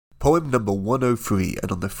Poem number 103,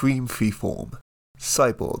 and on the Freem Freeform.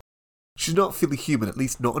 Cyborg. She's not fully human, at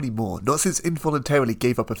least not anymore. Not since involuntarily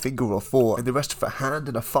gave up a finger or four, and the rest of her hand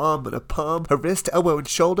and a farm and a palm, her wrist, elbow and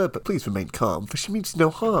shoulder, but please remain calm, for she means no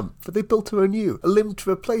harm, for they built her anew, a limb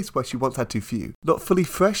to replace where she once had too few. Not fully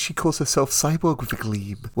fresh, she calls herself Cyborg with a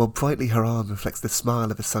gleam, while brightly her arm reflects the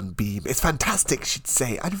smile of a sunbeam. It's fantastic, she'd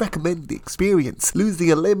say, I'd recommend the experience.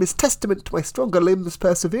 Losing a limb is testament to my stronger limbs'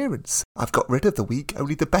 perseverance. I've got rid of the weak,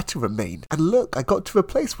 only the better remain. And look, I got to a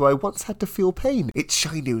place where I once had to feel pain. It's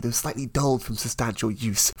shiny, though slightly dulled from substantial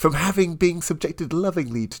use, from having been subjected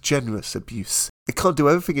lovingly to generous abuse. It can't do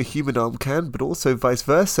everything a human arm can, but also vice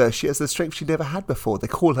versa. She has the strength she never had before. They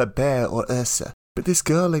call her Bear or Ursa. But this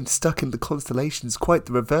girl ain't stuck in the constellations, quite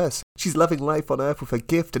the reverse. She's loving life on Earth with a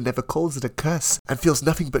gift and never calls it a curse, and feels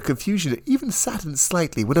nothing but confusion, even saddens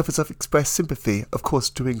slightly when others have expressed sympathy, of course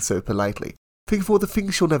doing so politely. Think of all the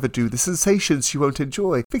things she'll never do, the sensations she won't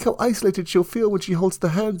enjoy. Think how isolated she'll feel when she holds the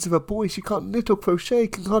hands of a boy she can't knit or crochet,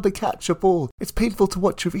 can hardly catch a ball. It's painful to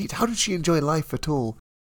watch her eat. How does she enjoy life at all?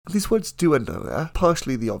 These words do annoy her,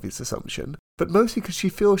 partially the obvious assumption, but mostly because she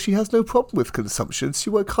feels she has no problem with consumption. She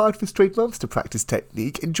worked hard for straight months to practice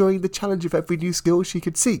technique, enjoying the challenge of every new skill she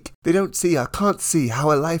could seek. They don't see her, can't see how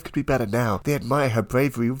her life could be better now. They admire her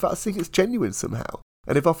bravery without seeing it's genuine somehow.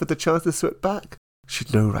 And if offered the chance to slip back,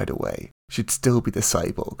 she'd know right away. She'd still be the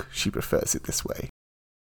cyborg. She prefers it this way.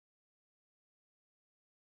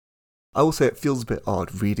 I will say it feels a bit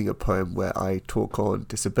odd reading a poem where I talk on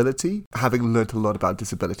disability, having learnt a lot about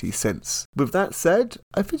disability since. With that said,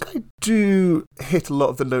 I think I do hit a lot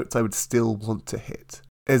of the notes I would still want to hit.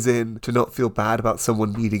 As in, to not feel bad about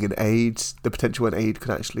someone needing an aid, the potential an aid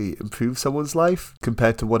could actually improve someone's life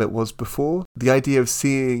compared to what it was before. The idea of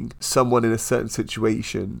seeing someone in a certain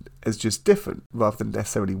situation as just different rather than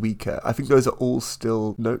necessarily weaker. I think those are all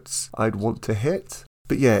still notes I'd want to hit.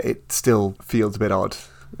 But yeah, it still feels a bit odd.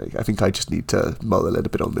 I think I just need to mull a little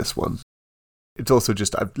bit on this one. It's also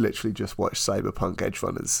just, I've literally just watched Cyberpunk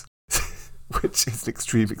Edgerunners, which is an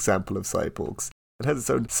extreme example of cyborgs. It has its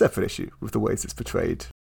own separate issue with the ways it's portrayed.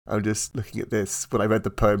 I'm just looking at this. When I read the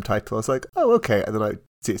poem title, I was like, oh, okay. And then I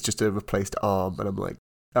see it's just a replaced arm, and I'm like,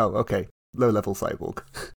 oh, okay. Low-level cyborg.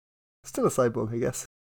 Still a cyborg, I guess.